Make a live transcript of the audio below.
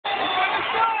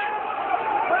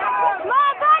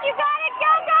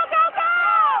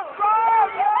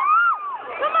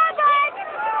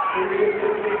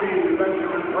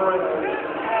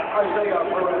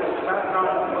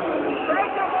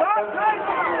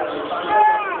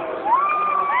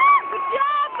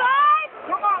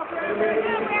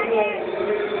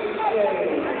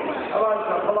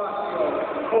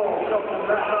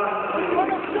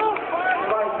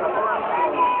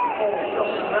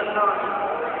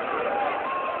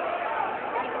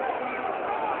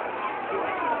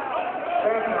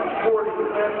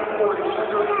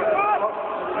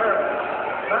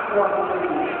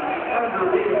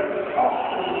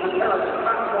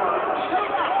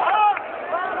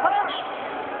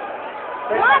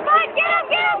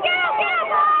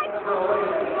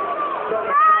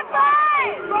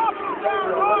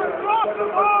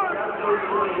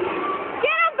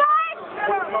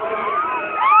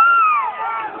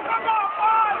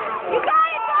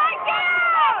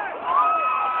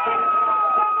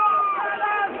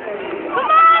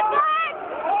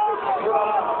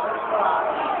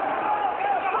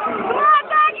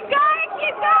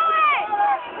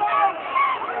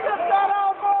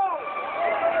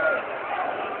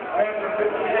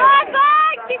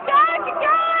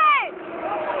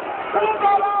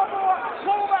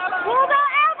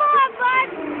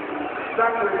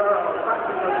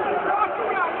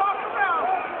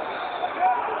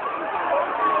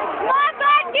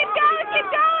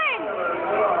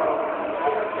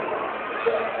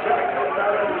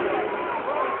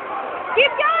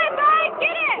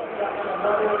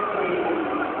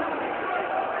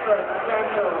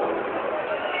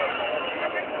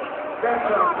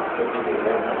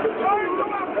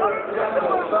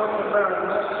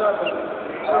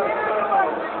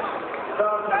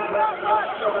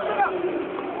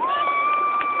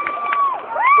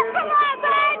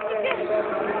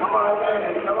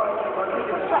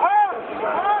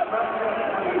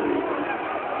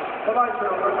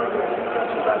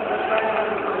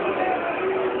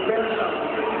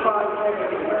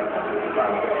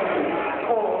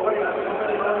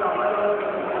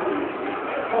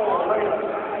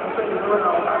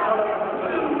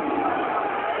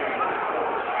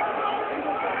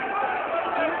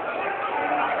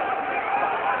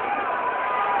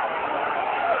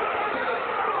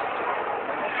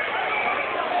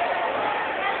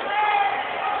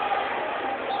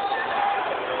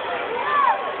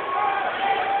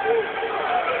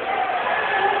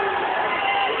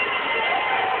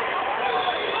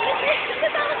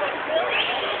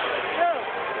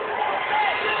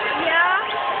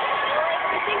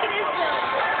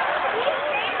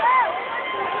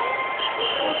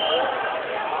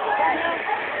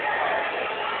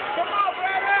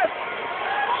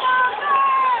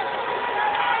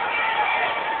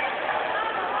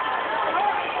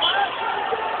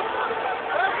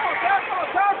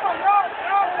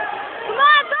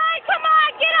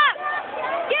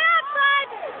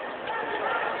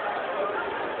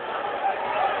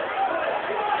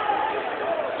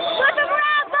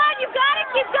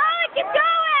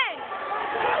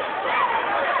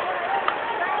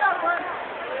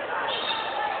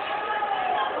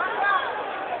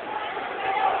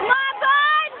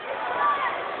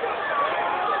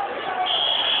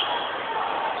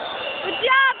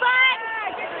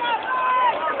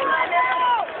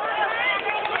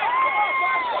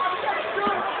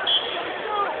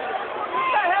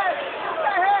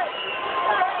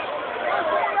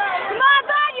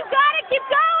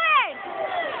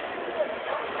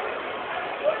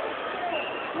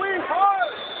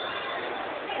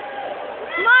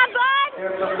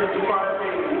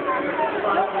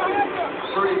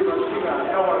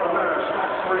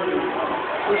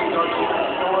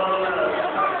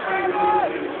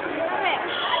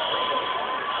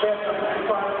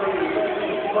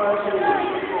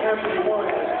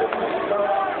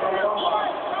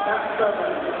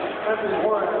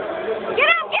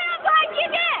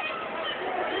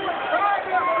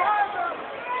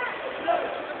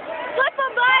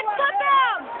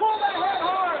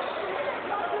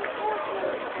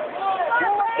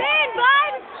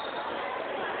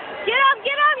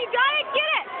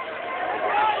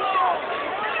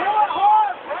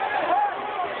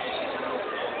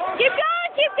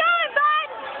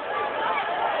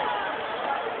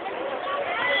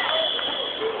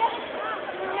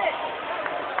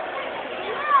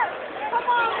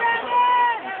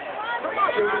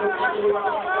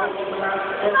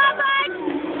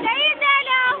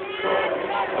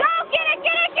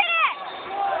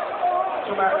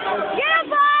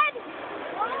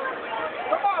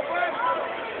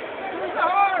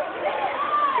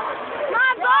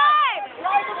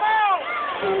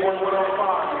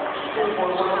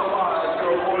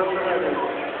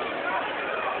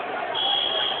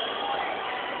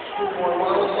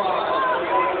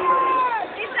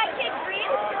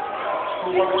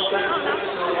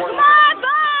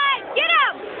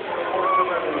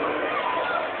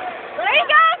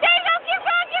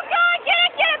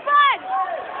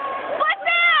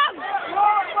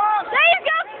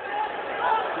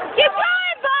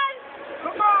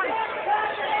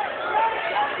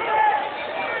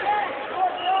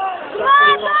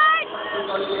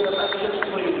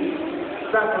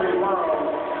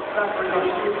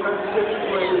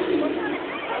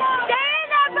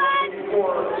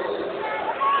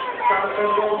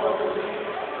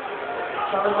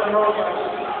Jonathan Robles,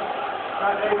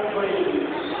 not 8, please.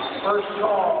 First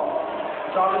call,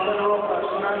 Jonathan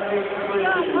Robles, not 8, please.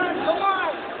 Come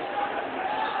on.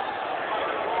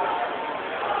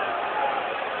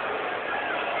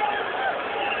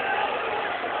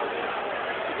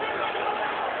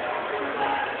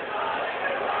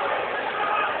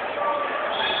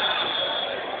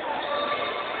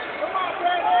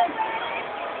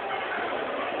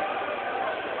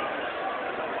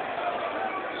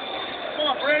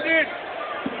 Brandon!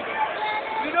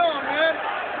 Get on, man!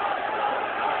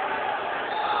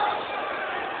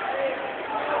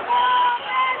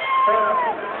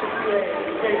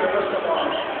 David Escobar,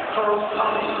 Charles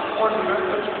Tommy, Horny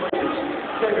Memphis, please.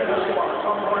 David Escobar,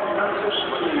 Tom Horny Memphis,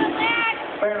 please.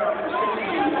 Phantom,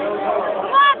 60, Will Teller. Come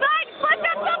on, bud! Put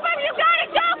that up if you got it!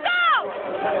 Go, go!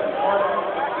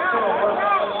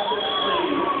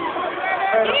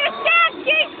 Can you stand?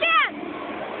 Can you stand?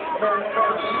 Come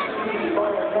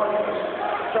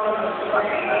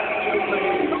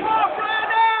on,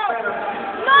 Brandon!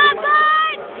 Come on,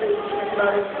 bud!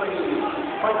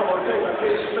 Michael Ortega,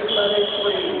 page 698,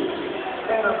 please.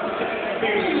 Phantom, 60B,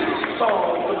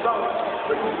 Saul, Gonzalez,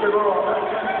 Ricky Figueroa, back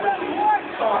 10, please.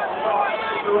 Saul,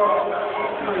 Figueroa, back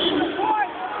 10, please.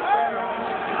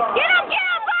 Get him,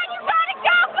 bud! You gotta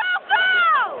go, go, go!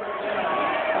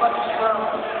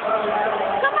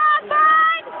 Come on,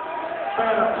 bud!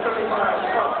 Phantom, 35,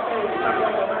 Scott, 8,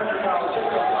 Samuel Mandrigal,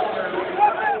 Jacob Wagner,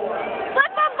 4.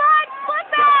 Flip him, bud! Flip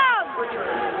him! Richard,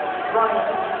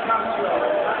 Ryan, Castro,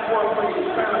 back 4, please.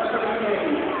 Phantom,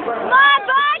 78, Come on,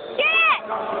 bud! Get it!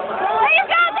 There you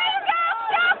go! There you go!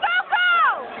 Go, go, go!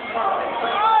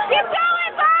 Keep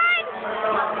going, bud!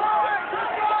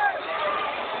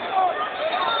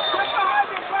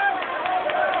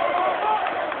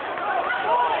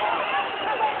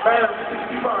 Phantom,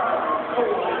 65,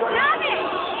 Cole, Grab it!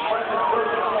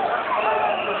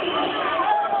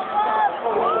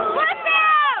 Flip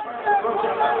him!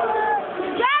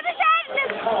 Grab his head and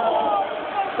just...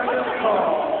 second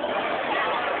call.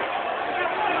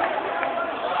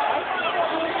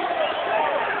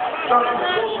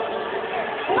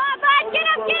 Come on, bud! Get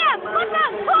him! Get him! Flip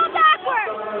him! Pull backward!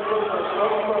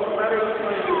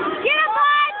 Get him,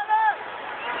 bud!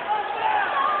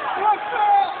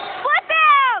 Flip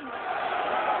him!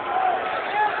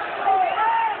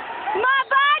 Come on,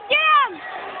 bud! Get him!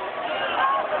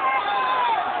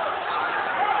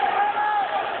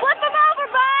 Flip him over,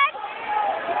 bud!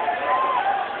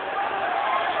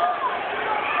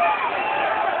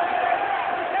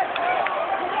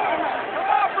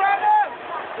 Get up, Brandon!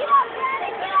 Get up!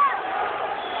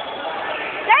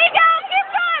 There you go! Keep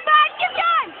going, bud! Keep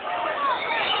going!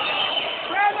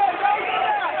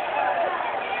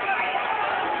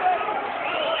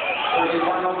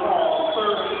 Final call,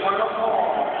 third final call.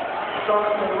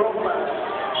 Jonathan Robles.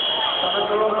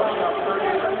 Jonathan Robles, you have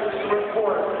 30 seconds to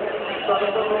report.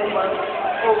 Jonathan Robles,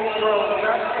 Oak Road,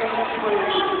 back 8,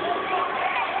 please.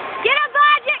 Get him,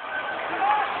 bud!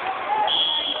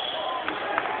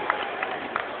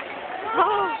 Oh.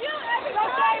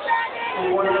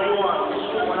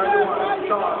 191,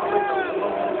 John, Leo,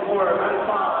 4, and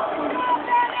 5.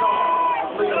 John,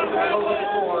 Leo, 4,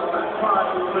 and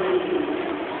 5, please.